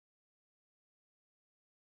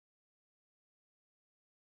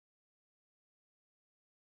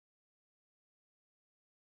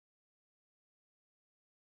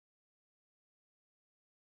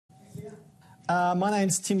My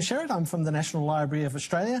name's Tim Sherratt. I'm from the National Library of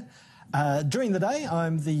Australia. During the day,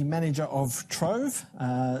 I'm the manager of Trove.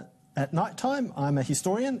 At night time, I'm a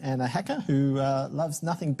historian and a hacker who loves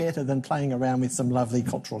nothing better than playing around with some lovely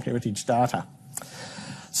cultural heritage data.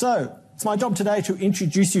 So, it's my job today to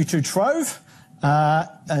introduce you to Trove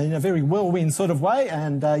in a very whirlwind sort of way.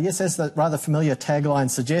 And yes, as the rather familiar tagline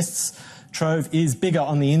suggests, Trove is bigger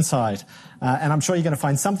on the inside. And I'm sure you're going to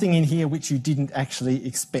find something in here which you didn't actually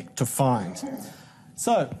expect to find.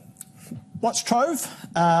 So, what's Trove?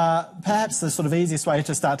 Perhaps the sort of easiest way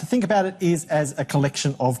to start to think about it is as a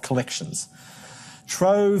collection of collections.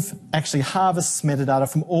 Trove actually harvests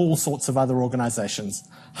metadata from all sorts of other organisations.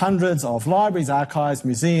 Hundreds of libraries, archives,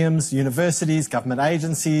 museums, universities, government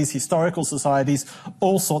agencies, historical societies,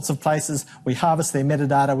 all sorts of places. We harvest their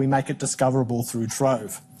metadata, we make it discoverable through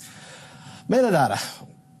Trove. Metadata.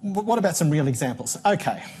 What about some real examples?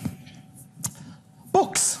 Okay.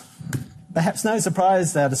 Books. Perhaps no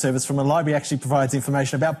surprise that a service from a library actually provides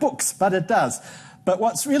information about books, but it does. But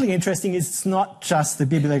what's really interesting is it's not just the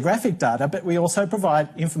bibliographic data, but we also provide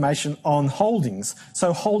information on holdings,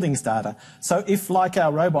 so holdings data. So if, like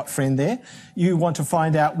our robot friend there, you want to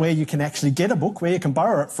find out where you can actually get a book, where you can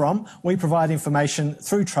borrow it from, we provide information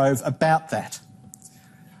through Trove about that.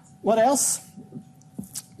 What else?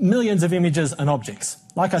 Millions of images and objects.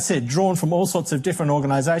 Like I said, drawn from all sorts of different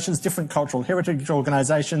organisations, different cultural heritage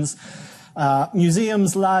organisations,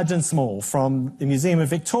 museums large and small, from the Museum of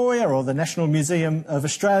Victoria or the National Museum of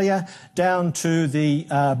Australia down to the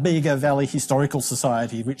Bega Valley Historical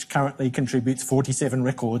Society, which currently contributes 47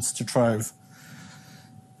 records to Trove.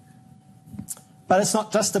 But it's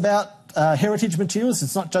not just about heritage materials,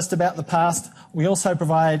 it's not just about the past. We also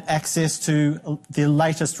provide access to the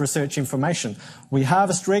latest research information. We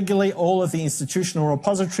harvest regularly all of the institutional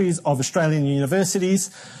repositories of Australian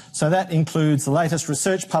universities, so that includes the latest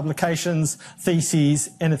research publications,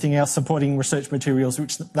 theses, anything else supporting research materials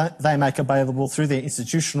which they make available through their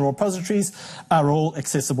institutional repositories are all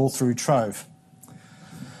accessible through Trove.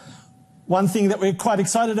 One thing that we're quite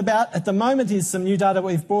excited about at the moment is some new data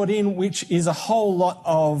we've brought in, which is a whole lot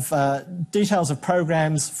of details of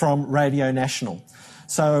programs from Radio National.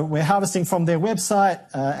 So we're harvesting from their website,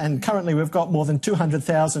 and currently we've got more than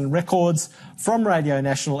 200,000 records from Radio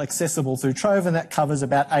National accessible through Trove, and that covers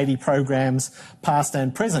about 80 programs, past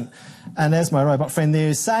and present. And as my robot friend there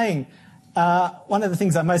is saying, one of the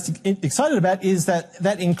things I'm most excited about is that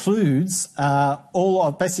that includes all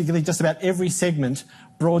of basically just about every segment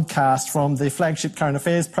broadcast from the flagship current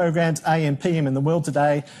affairs programs, AM, PM and The World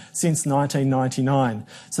Today since 1999.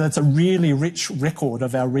 So that's a really rich record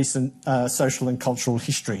of our recent social and cultural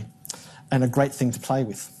history, and a great thing to play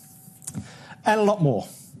with. And a lot more.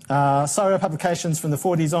 Solo publications from the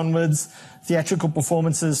 40s onwards, theatrical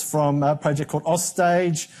performances from a project called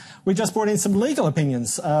Offstage. We just brought in some legal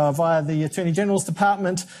opinions via the Attorney General's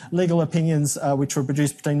Department, legal opinions which were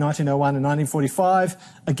produced between 1901 and 1945,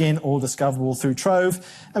 again all discoverable through Trove.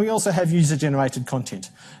 And we also have user-generated content.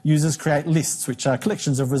 Users create lists which are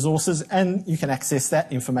collections of resources, and you can access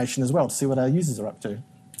that information as well to see what our users are up to.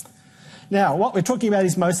 Now, what we're talking about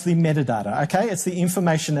is mostly metadata, okay? It's the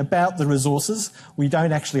information about the resources. We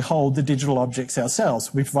don't actually hold the digital objects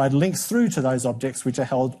ourselves. We provide links through to those objects which are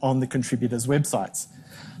held on the contributors' websites.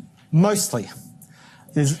 Mostly.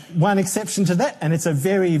 There's one exception to that, and it's a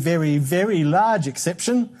very, very, very large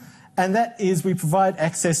exception, and that is we provide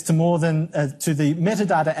access to more than, to the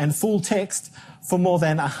metadata and full text for more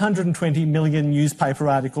than 120 million newspaper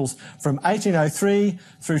articles from 1803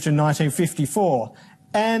 through to 1954.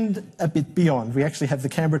 And a bit beyond. We actually have the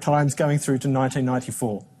Canberra Times going through to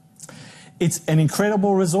 1994. It's an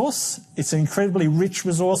incredible resource. It's an incredibly rich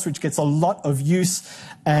resource which gets a lot of use,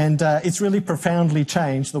 and it's really profoundly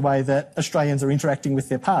changed the way that Australians are interacting with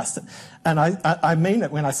their past. And I mean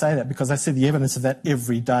it when I say that, because I see the evidence of that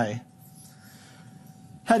every day.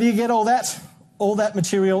 How do you get all that? All that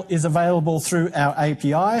material is available through our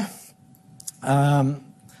API. How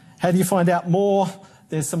do you find out more?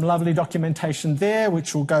 There's some lovely documentation there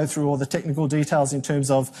which will go through all the technical details in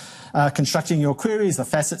terms of constructing your queries, the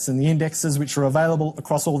facets and the indexes which are available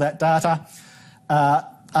across all that data.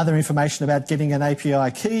 Other information about getting an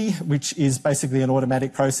API key, which is basically an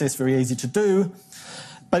automatic process, very easy to do.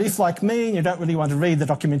 But if, like me, and you don't really want to read the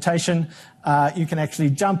documentation, you can actually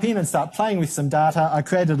jump in and start playing with some data. I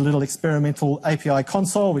created a little experimental API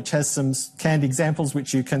console which has some canned examples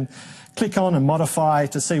which you can click on and modify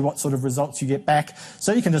to see what sort of results you get back.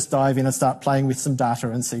 So you can just dive in and start playing with some data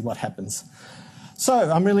and see what happens.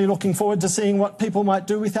 So I'm really looking forward to seeing what people might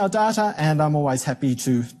do with our data, and I'm always happy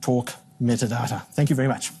to talk metadata. Thank you very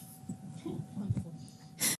much.